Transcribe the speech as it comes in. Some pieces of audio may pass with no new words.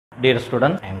Dear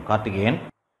student, I am Karthi again.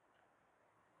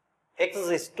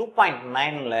 Exercise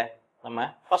 2.9 ல நம்ம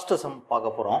first sum பார்க்க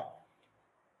போறோம்.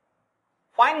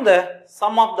 Find the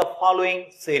sum of the following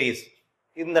series.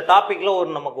 இந்த டாபிக்ல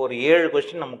நமக்கு ஒரு 7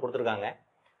 क्वेश्चन நம்ம கொடுத்திருக்காங்க.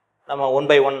 நம்ம 1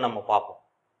 by 1 நம்ம பார்ப்போம்.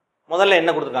 முதல்ல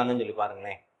என்ன கொடுத்திருக்காங்கன்னு சொல்லி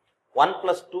பாருங்களேன். 1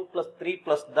 plus 2 plus 3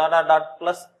 plus dot dot dot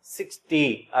plus 60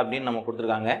 அப்படின்னு நம்ம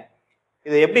கொடுத்திருக்காங்க.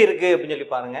 இது எப்படி இருக்கு அப்படின்னு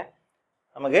சொல்லி பாருங்க.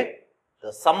 நமக்கு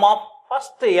the sum of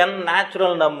first n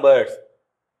natural numbers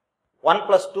 1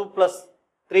 plus 2 plus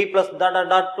 3 plus dot dot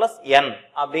dot plus n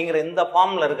அப்படிங்கிற இந்த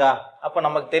ஃபார்முலா இருக்கா? அப்ப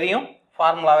நமக்கு தெரியும்,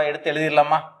 ஃபார்முலாவை எடுத்து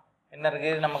எழுதிடலாமா? என்ன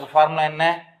இருக்கு நமக்கு ஃபார்முலா? என்ன?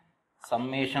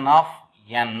 summation of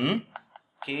n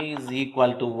k is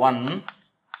equal to 1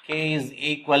 k is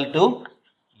equal to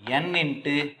n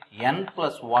into n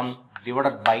plus 1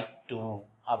 divided by 2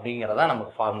 அப்படிங்கிறதா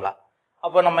நமக்கு ஃபார்முலா.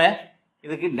 அப்போ நம்ம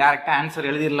இதுக்கு டைரக்டா answer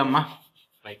எழுதிடலாமா?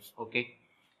 Right, okay.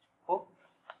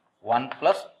 1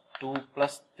 plus 2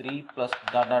 plus 3 plus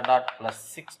dot dot dot plus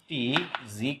 60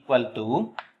 is equal to,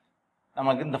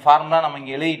 நமக்கு இந்த formula நம்ம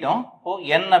இங்க எழுதிட்டோம். இப்போ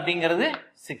n அப்படிங்கிறது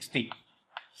 60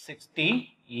 60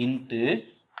 into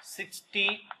 60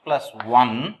 plus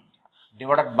 1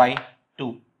 divided by 2.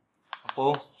 அப்போ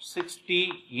 60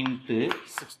 into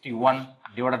 61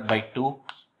 divided by 2.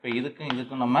 இப்போ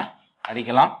இதுக்கும் நம்ம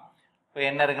அடிக்கலாம். இப்போ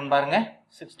என்ன இருக்குன்னு பாருங்க.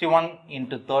 61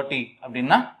 into 30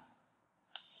 அப்படின்னா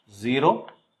 0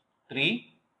 3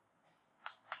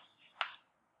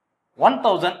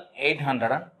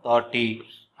 1830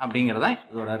 அப்படிங்கறத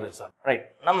இதோட ரிசல்ட். ரைட்,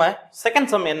 நம்ம செகண்ட்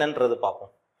சம் என்னன்றது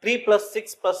பார்ப்போம். 3 plus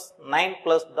 6 plus 9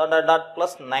 plus dot dot dot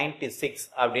plus 96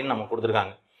 அப்படின்னு நம்ம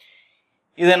கொடுத்துருக்காங்க.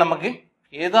 இது நமக்கு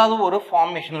ஏதாவது ஒரு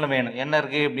ஃபார்மேஷன்ல வேணும். என்ன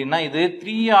இருக்கு அப்படின்னா, இது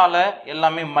 3 ஆல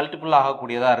எல்லாமே மல்டிபிள்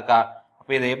ஆகக்கூடியதா இருக்கா? அப்ப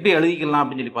இதை எப்படி எழுதிக்கலாம்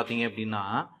அப்படின்னு சொல்லி பாத்தீங்க அப்படின்னா,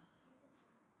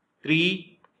 3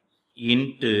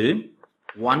 into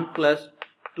 1 plus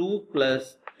 2 plus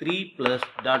 3 plus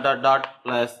dot dot dot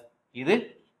plus இது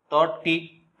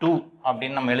 32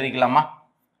 அப்படின்னு நம்ம எழுதிக்கலாமா?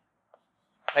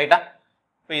 ரைட்டா?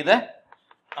 இப்போ இதை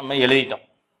நம்ம எழுதிட்டோம்.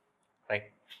 ரைட்,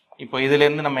 இப்போ இதுல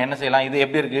இருந்து நம்ம என்ன செய்யலாம்? இது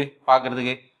எப்படி இருக்கு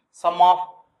பார்க்கிறதுக்கு? sum of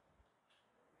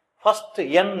first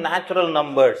n natural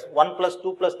numbers 1 plus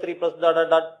 2 plus 3 plus dot dot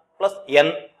dot plus n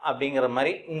அப்படிங்கிற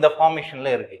மாதிரி இந்த ஃபார்மேஷன்ல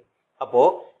இருக்கு. அப்போ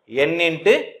n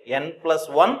into n plus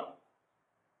 1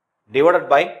 divided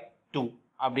by 2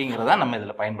 அப்படிங்கிறத நம்ம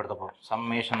இதில் பயன்படுத்த போகிறோம்.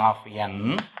 summation of n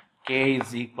k is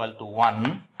equal to 1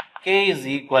 k is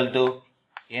equal to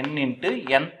n into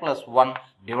n plus 1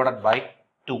 divided by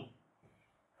 2.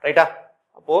 ரைட்டா?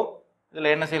 அப்போ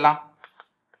இதில் என்ன செய்யலாம்?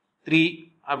 3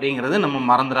 அப்படிங்கிறது நம்ம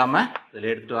மறந்துடாம இதில்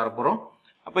எடுத்துட்டு வர போகிறோம்.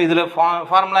 அப்போ இதில்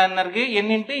ஃபார்முலா என்ன இருக்கு? n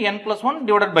into n plus 1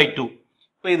 divided by 2.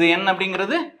 இப்போ இது n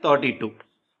அப்படிங்கிறது 32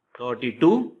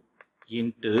 32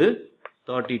 into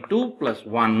 32 plus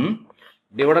 1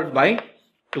 divided by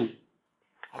 2.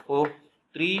 அப்போ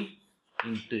 3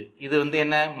 into இது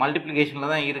என்ன மல்டிப்ளிகேஷன்ல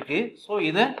தான் இருக்கு. ஸோ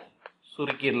இதை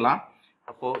சுருக்கிடலாம்.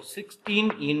 அப்போ 16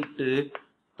 into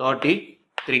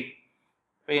 33.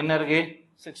 இப்போ என்ன இருக்கு?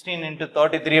 16 into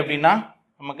 33 அப்படின்னா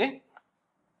நமக்கு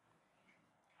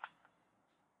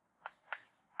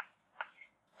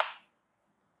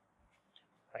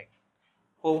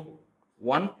இப்போ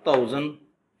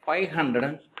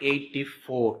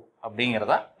 1584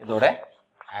 அப்படிங்கிறதா இதோட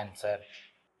ஆன்சர்.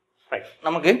 ரைட்,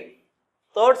 நமக்கு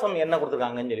தேர்ட் சம் என்ன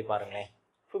கொடுத்துருக்காங்கன்னு சொல்லி பாருங்களேன்.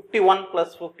 51 plus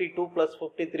 52 plus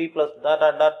 53 plus dot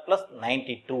dot dot plus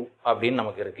 92 அப்படின்னு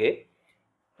நமக்கு இருக்கு.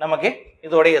 நமக்கு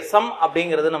இதோடைய சம்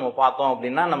அப்படிங்கிறது நம்ம பார்த்தோம்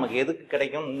அப்படின்னா நமக்கு எதுக்கு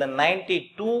கிடைக்கும்? இந்த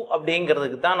 92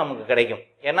 அப்படிங்கிறதுக்கு தான் நமக்கு கிடைக்கும்.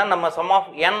 ஏன்னா நம்ம some of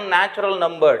n natural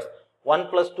numbers 1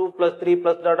 plus 2 plus 3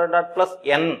 plus dot dot dot plus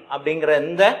n அப்படிங்கிற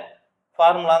இந்த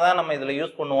ஃபார்முலா தான் நம்ம இதில்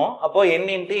யூஸ் பண்ணுவோம். அப்போ n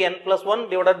into n plus 1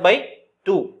 divided by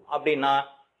 2 அப்படின்னா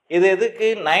இது எதுக்கு?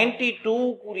 92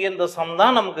 கூறிய இந்த சம்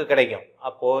தான் நமக்கு கிடைக்கும்.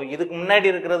 அப்போ இதுக்கு முன்னாடி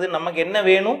இருக்கிறது நமக்கு என்ன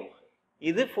வேணும்?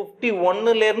 இது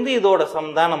 51ல இருந்து இதோட சம்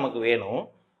தான் நமக்கு வேணும்.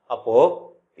 அப்போ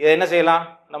இதை என்ன செய்யலாம்?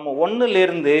 நம்ம 1ல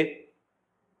இருந்து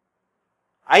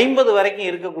 50 வரைக்கும்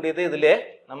இருக்கக்கூடியது இதுல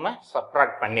நம்ம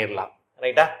சப்ட்ராக்ட் பண்ணிடலாம்.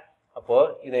 ரைட்டா? அப்போ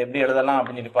இதை எப்படி எழுதலாம்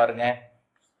அப்படின்னு சொல்லி பாருங்க.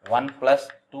 1 plus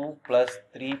 2 plus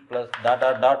 3 plus dot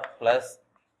dot dot plus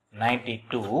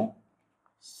 92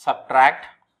 subtract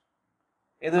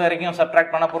எது வரைக்கும்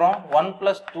சப்ட்ராக்ட் பண்ண போறோம்? 1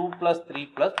 plus 2 plus 3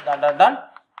 plus dot dot dot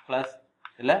plus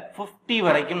இதுல 50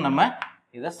 வரைக்கும் நம்ம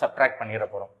இதை சப்ட்ராக்ட் பண்ணிட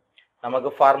போறோம். நமக்கு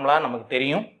ஃபார்முலா நமக்கு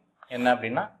தெரியும். என்ன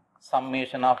அப்படின்னா,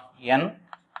 summation of n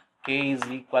k is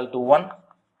equal to 1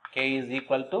 k is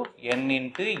equal to n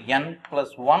into n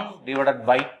plus 1 divided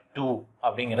by 2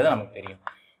 அப்படிங்கிறது நமக்கு தெரியும்.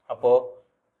 அப்போ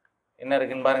என்ன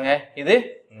இருக்குன்னு பாருங்க. இது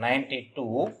 92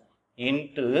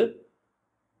 into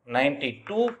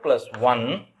 92 plus 1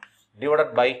 divided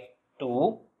by 2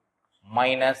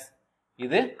 minus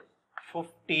இது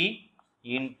 50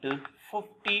 into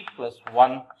 50 plus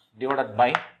 1 divided by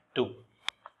 2.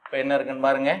 இப்போ என்ன இருக்குன்னு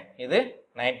பாருங்க, இது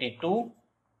 92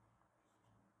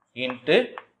 into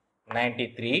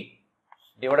 93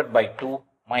 divided by 2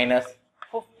 minus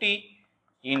 50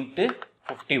 into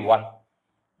 51.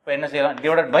 இப்போ என்ன செய்யலாம்,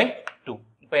 divided by 2.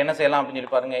 இப்போ என்ன செய்யலாம் அப்படின்னு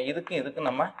சொல்லி பாருங்க, இதுக்கு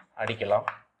நம்ம அடிக்கலாம்.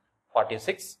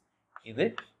 46, இது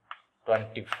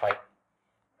 25,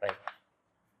 ரைட்.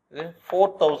 இது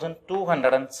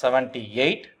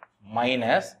 4278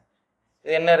 மைனஸ்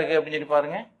இது என்ன இருக்கு அப்படின்னு சொல்லி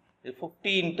பாருங்க, இது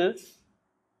 50 into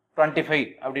 25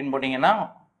 அப்படின்னு போட்டீங்கன்னா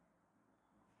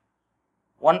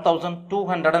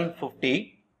 1250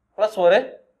 plus ஒரு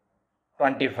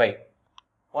 25,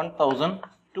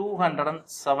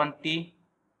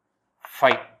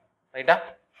 1275, ரைட்டா?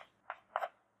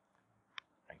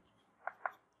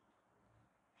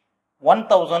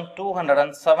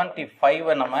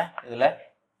 1275 நம்ம இதுல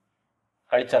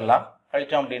கழிச்சிடலாம்.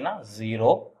 கழிச்சோம் அப்படின்னா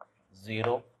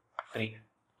 003.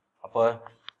 அப்போ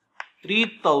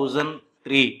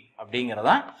 3003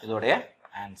 அப்படிங்கிறதா இதோடைய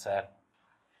ஆன்சர்.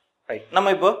 ரைட். நம்ம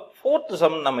இப்போ ஃபோர்த்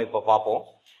சம் நம்ம இப்போ பார்ப்போம்.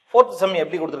 ஃபோர்த் சம்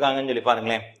எப்படி கொடுத்துருக்காங்கன்னு சொல்லி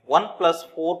பாருங்களேன். 1 +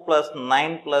 4 +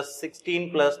 9 + 16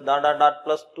 + ... +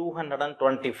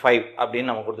 225 அப்படின்னு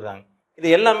நம்ம கொடுத்துருக்காங்க. இது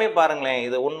எல்லாமே பாருங்களேன்,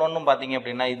 இது ஒன்னொன்னும் பார்த்தீங்க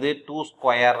அப்படின்னா இது 2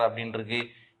 ஸ்கொயர் அப்படின்னு இருக்கு,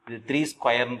 இது 3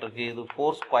 ஸ்கொயர்னு இருக்கு, இது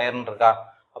 4 ஸ்கொயர்னு இருக்கா.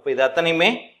 அப்போ இது அத்தனையுமே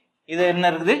இது என்ன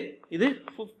இருக்குது, இது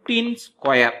 15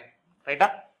 ஸ்கொயர், ரைட்டா?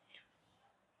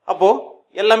 அப்போ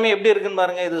எல்லாமே எப்படி இருக்குன்னு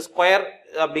பாருங்க, இது ஸ்கொயர்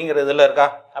அப்படிங்கிற இதுல இருக்கா.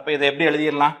 அப்போ இதை எப்படி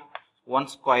எழுதிடலாம், 1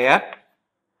 ஸ்கொயர்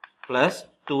 +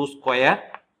 2 ஸ்கொயர்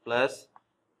 +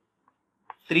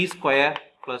 3 ஸ்கொயர்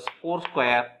 + 4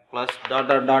 ஸ்கொயர் +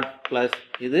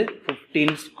 ... இது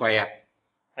 15 ஸ்கொயர்,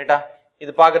 ரைட்டா?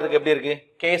 இது பார்க்கறதுக்கு எப்படி இருக்கு,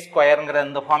 k ஸ்கொயர்ங்கிற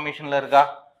இந்த ஃபார்மேஷன்ல இருக்கா.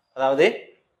 அதாவது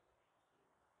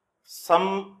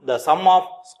the sum of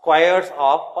squares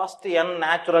of first n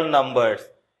natural numbers,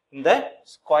 இந்த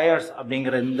ஸ்கொயர்ஸ்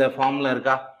அப்படிங்கிற இந்த ஃபார்ம்ல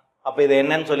இருக்கா. அப்ப இது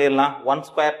என்னன்னு சொல்லிடலாம், 1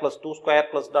 square + 2 square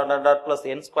 +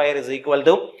 ... n square is equal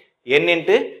to n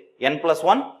into n +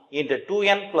 1 into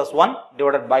 2n + 1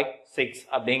 divided by 6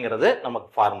 அப்படிங்கிறது நமக்கு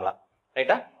ஃபார்முலா,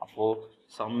 ரைட்டா? அப்போ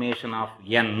summation of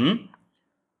n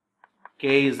k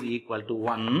is equal to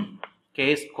 1, k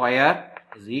square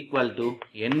is equal to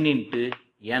n into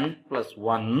n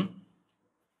 + 1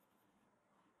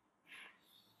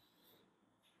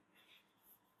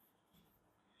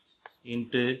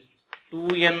 into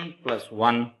 2n +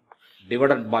 1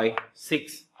 divided by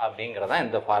 6 அப்படிங்கிறதா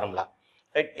இந்த formula,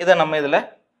 right? இதை நம்ம இதில்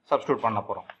substitute பண்ண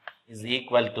போகிறோம். is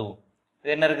equal to இது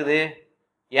என்ன இருக்குது,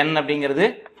 n அப்படிங்கிறது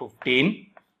 15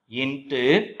 into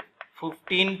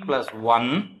 15 + 1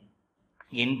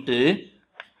 into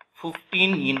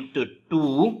 15 into 2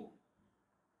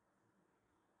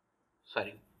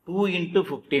 into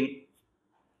 15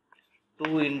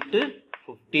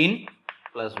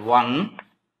 + 1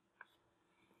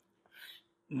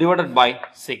 divided by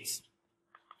 6.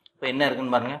 இப்போ என்ன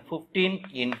இருக்குன்னு பாருங்க, 15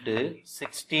 into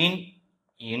 16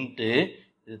 into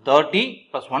 30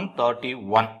 + 1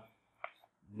 31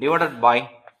 divided by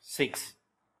 6,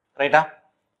 ரைட்டா?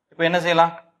 இப்போ என்ன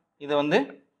செய்யலாம், இது வந்து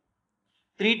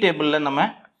 3 டேபிளில் நம்ம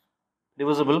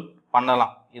டிவிசிபிள்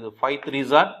பண்ணலாம். இது 5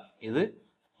 3s are, இது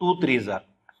 2 3s are.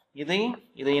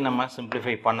 இதையும் நம்ம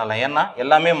சிம்பிளிஃபை பண்ணலாம், ஏன்னா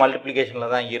எல்லாமே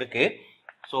மல்டிப்ளிகேஷனில் தான் இருக்கு.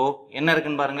 ஸோ என்ன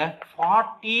இருக்குன்னு பாருங்க,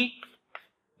 40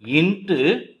 into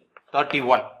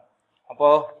 31. அப்போ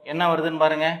என்ன வருதுன்னு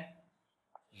பாருங்க,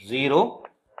 0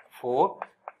 4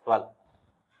 12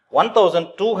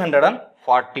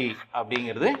 1240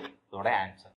 அப்படிங்கிறது இதோட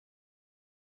ஆன்சர்.